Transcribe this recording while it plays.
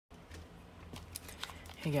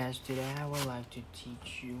Hey guys, today I would like to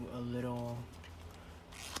teach you a little,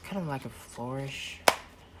 kind of like a flourish,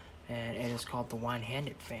 and it is called the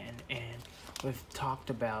one-handed fan. And we've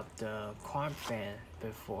talked about the card fan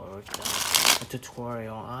before. We've done a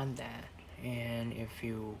tutorial on that. And if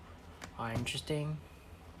you are interested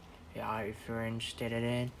in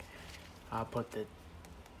it, I'll put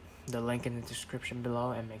the link in the description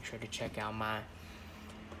below, and make sure to check out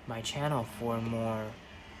my channel for more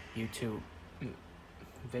YouTube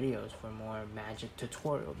videos, for more magic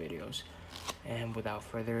tutorial videos. And without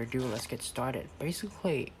further ado, let's get started.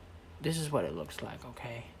 Basically, this is what it looks like,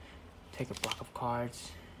 okay? Take a block of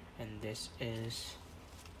cards, and this is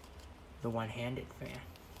the one-handed fan,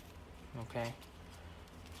 okay?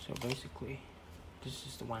 So basically, this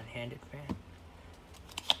is the one-handed fan,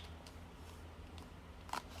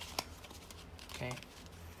 okay?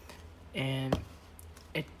 And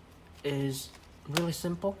it is really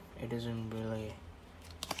simple. It isn't really,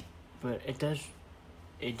 but it does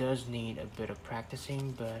need a bit of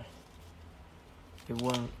practicing, but it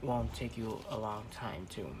won't take you a long time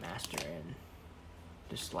to master in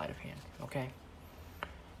this sleight of hand, okay?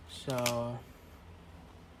 So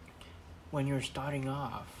when you're starting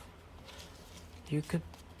off, you could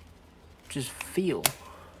just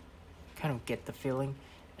kind of get the feeling,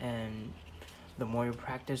 and the more you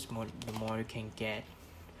practice, the more you can get,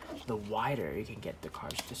 the wider you can get the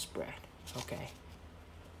cards to spread, okay?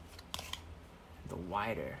 The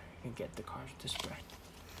wider you can get the cards to spread.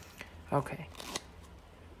 Okay.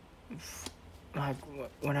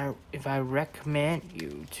 If I recommend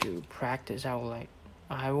you to practice,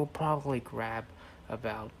 I will probably grab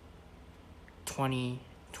about 20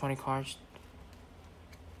 cards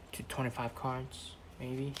to 25 cards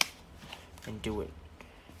maybe, and do it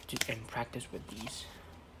and practice with these,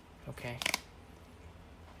 okay?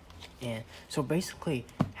 And so basically,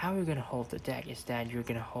 how you're gonna hold the deck is that you're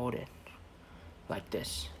gonna hold it like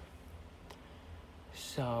this.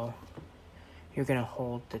 So you're gonna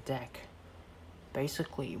hold the deck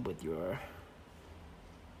basically with your,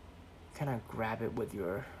 kind of grab it with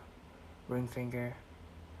your ring finger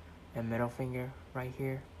and middle finger right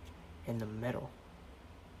here in the middle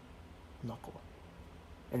knuckle,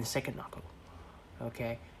 in the second knuckle,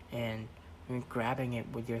 okay? And you're grabbing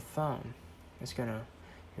it with your thumb.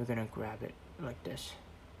 You're gonna grab it like this,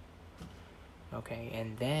 okay?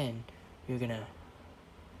 And then you're gonna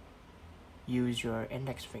use your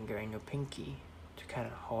index finger and your pinky to kind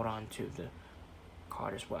of hold on to the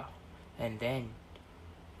card as well. And then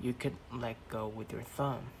you could let go with your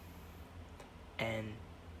thumb, and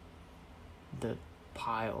the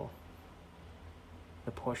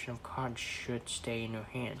portion of cards should stay in your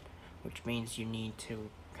hand, which means you need to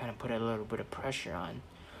kind of put a little bit of pressure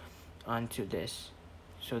onto this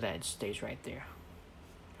so that it stays right there,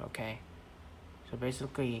 okay? So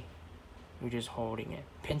basically, you're just holding it,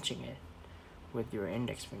 pinching it with your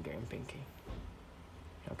index finger and pinky,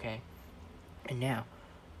 okay? And now,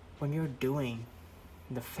 when you're doing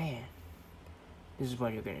the fan, this is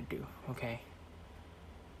what you're gonna do, okay?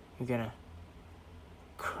 You're gonna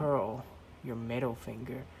curl your middle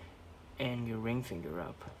finger and your ring finger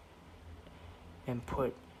up, and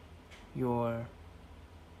put your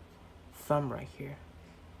thumb right here,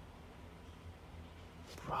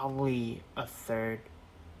 probably a third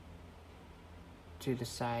to the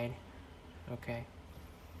side, okay?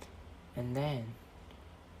 And then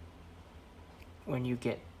when you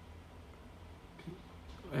get,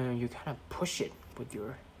 you kind of push it with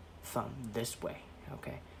your thumb this way,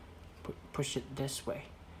 okay? Push it this way,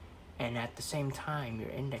 and at the same time your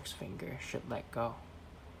index finger should let go.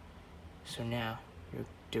 So now you're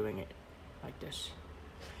doing it like this.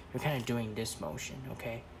 You're kind of doing this motion,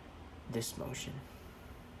 okay? This motion.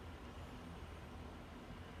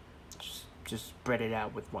 Just spread it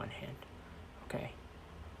out with one hand, okay?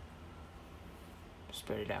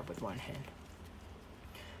 Spread it out with one hand.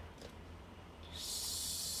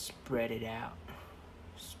 Spread it out.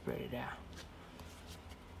 Spread it out.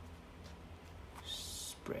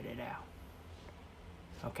 Spread it out.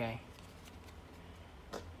 Okay?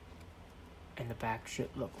 And the back should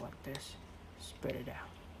look like this. Spread it out.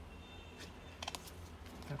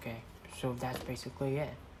 Okay, so that's basically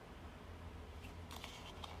it.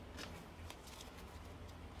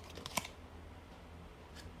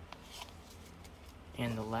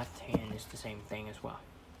 And the left hand is the same thing as well.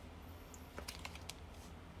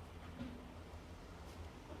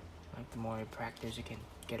 Like, the more you practice, you can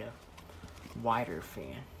get a wider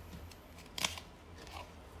fan.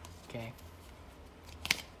 Okay?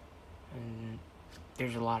 And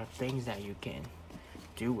there's a lot of things that you can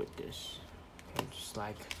do with this. Okay? Just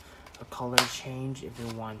like a color change, if you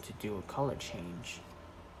want to do a color change,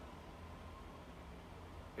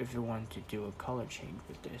 if you want to do a color change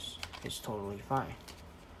with this, it's totally fine.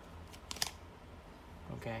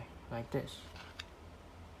 Okay, like this.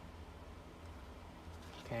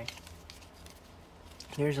 Okay,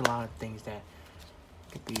 there's a lot of things that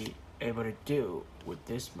could be able to do with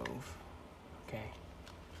this move. Okay.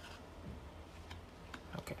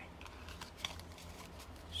 Okay.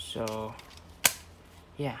 So,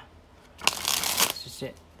 yeah, that's just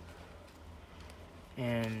it.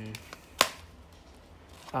 And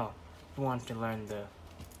oh, you want to learn the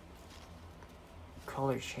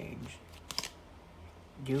color change.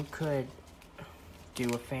 You could do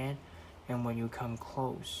a fan, and when you come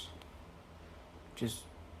close, just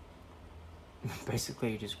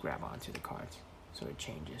basically just grab onto the cards so it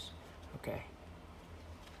changes. Okay,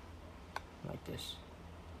 like this.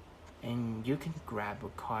 And you can grab a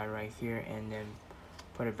card right here and then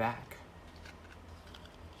put it back.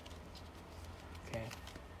 Okay,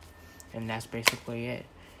 and that's basically it.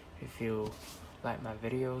 If you like my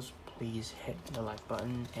videos, please hit the like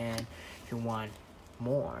button, and if you want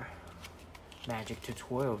more magic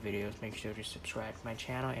tutorial videos, make sure to subscribe to my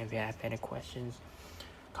channel. And if you have any questions,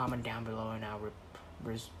 comment down below and I'll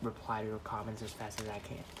reply to your comments as fast as I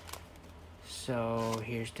can. So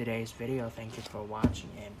here's today's video. Thank you for watching,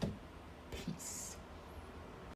 and peace.